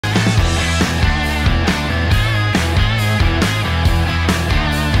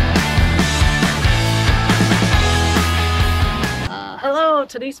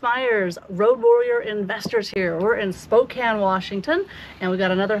Denise Myers, Road Warrior Investors here. We're in Spokane, Washington, and we got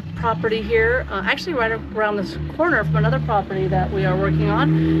another property here, actually right around this corner from another property that we are working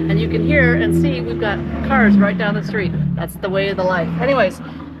on. And you can hear and see we've got cars right down the street. That's the way of the life. Anyways,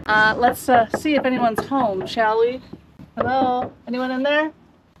 let's see if anyone's home, shall we? Hello? Anyone in there?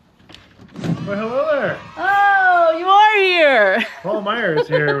 Well, hello there. Oh, you are here. Paul Myers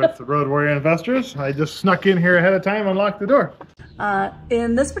here with the Road Warrior Investors. I just snuck in here ahead of time, unlocked the door.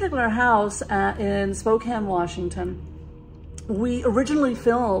 In this particular house in Spokane, Washington, we originally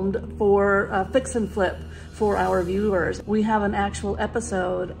filmed for Fix and Flip for our viewers. We have an actual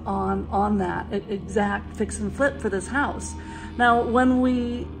episode on that exact fix and flip for this house. Now, when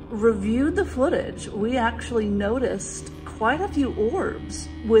we reviewed the footage, we actually noticed quite a few orbs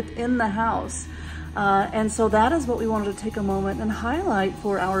within the house. And so that is what we wanted to take a moment and highlight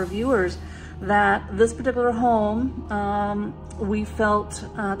for our viewers, that this particular home, we felt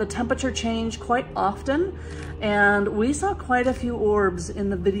the temperature change quite often, and we saw quite a few orbs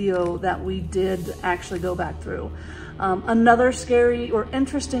in the video that we did actually go back through. Another scary or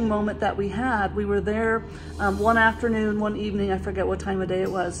interesting moment that we had, we were there one afternoon, one evening, I forget what time of day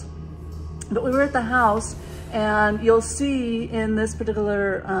it was, but we were at the house, and you'll see in this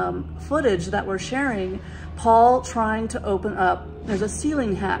particular footage that we're sharing, Paul trying to open up, there's a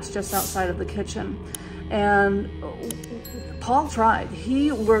ceiling hatch just outside of the kitchen. And Paul tried.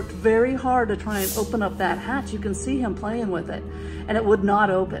 He worked very hard to try and open up that hatch. You can see him playing with it, and it would not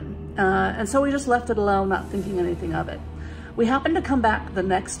open. And so we just left it alone, not thinking anything of it. We happened to come back the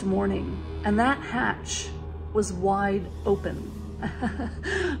next morning, and that hatch was wide open.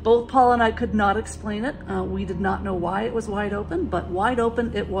 Both Paul and I could not explain it. We did not know why it was wide open, but wide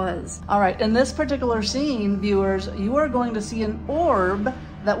open it was. All right, in this particular scene, viewers, you are going to see an orb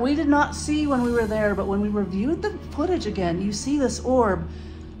that we did not see when we were there, but when we reviewed the footage again, you see this orb,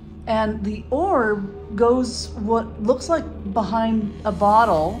 and the orb goes what looks like behind a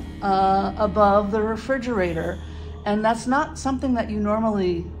bottle above the refrigerator, and that's not something that you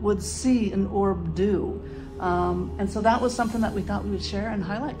normally would see an orb do. And so that was something that we thought we would share and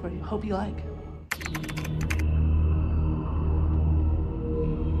highlight for you. Hope you like.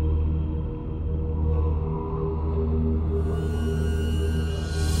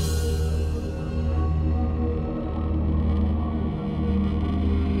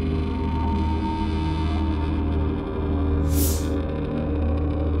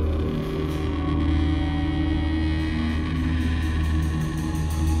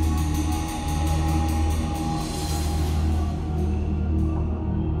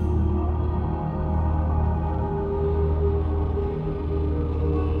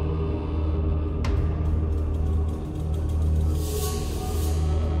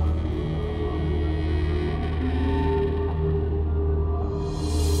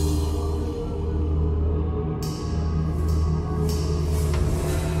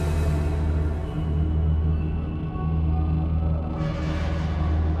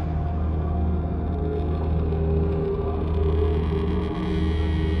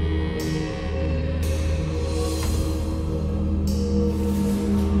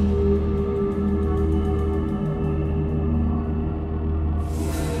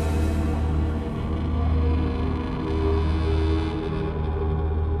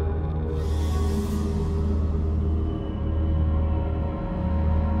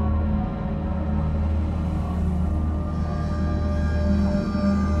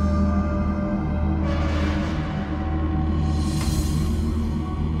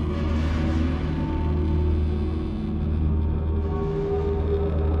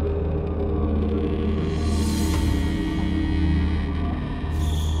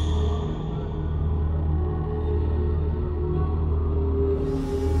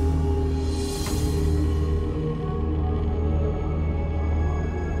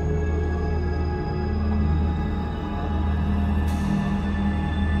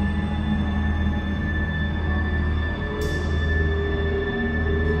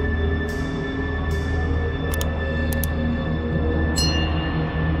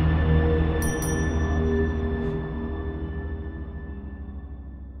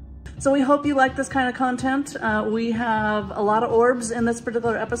 So we hope you like this kind of content. We have a lot of orbs in this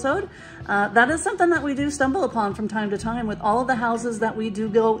particular episode. That is something that we do stumble upon from time to time with all of the houses that we do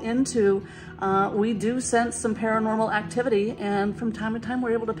go into. We do sense some paranormal activity, and from time to time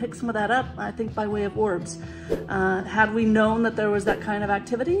we're able to pick some of that up, I think by way of orbs. Had we known that there was that kind of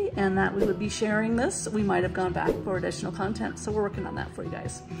activity and that we would be sharing this, we might have gone back for additional content. So we're working on that for you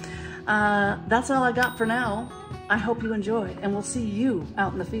guys. That's all I got for now. I hope you enjoy, and we'll see you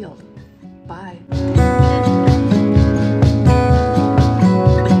out in the field. Bye.